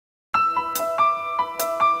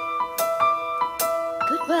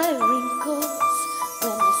by wrinkles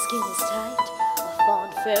when my skin is tight. A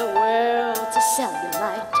fond farewell to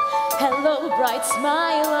cellulite. Hello, bright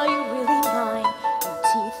smile, are you really mine? Your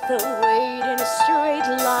teeth are weighed in a straight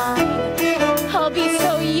line. I'll be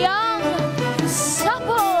so young,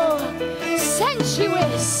 supple,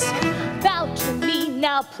 sensuous. Bow to me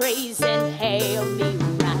now, praise and hail me.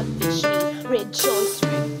 Ravish me, rejoice,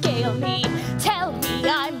 regale me. Tell me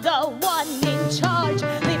I'm the one in charge,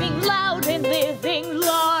 living loud and living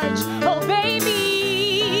large. Oh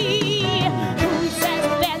baby, who's as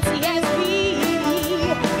fancy as me?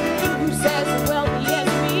 Who's as wealthy as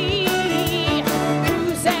me?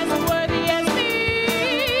 Who's as worthy as me?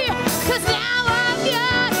 'Cause now I've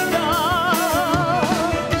got it all.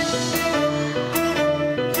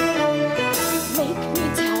 Make me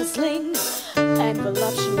dazzling and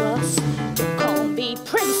voluptuous. Don't call me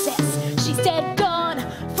princess, she's dead gone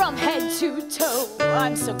from head to toe.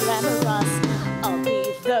 I'm so glamorous, I'll be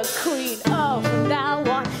the queen of now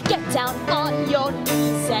on. Get down on your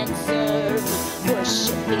knees and serve.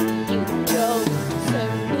 Worship me, you don't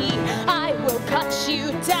serve me. I will cut you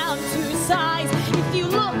down to size if you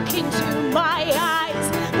look into my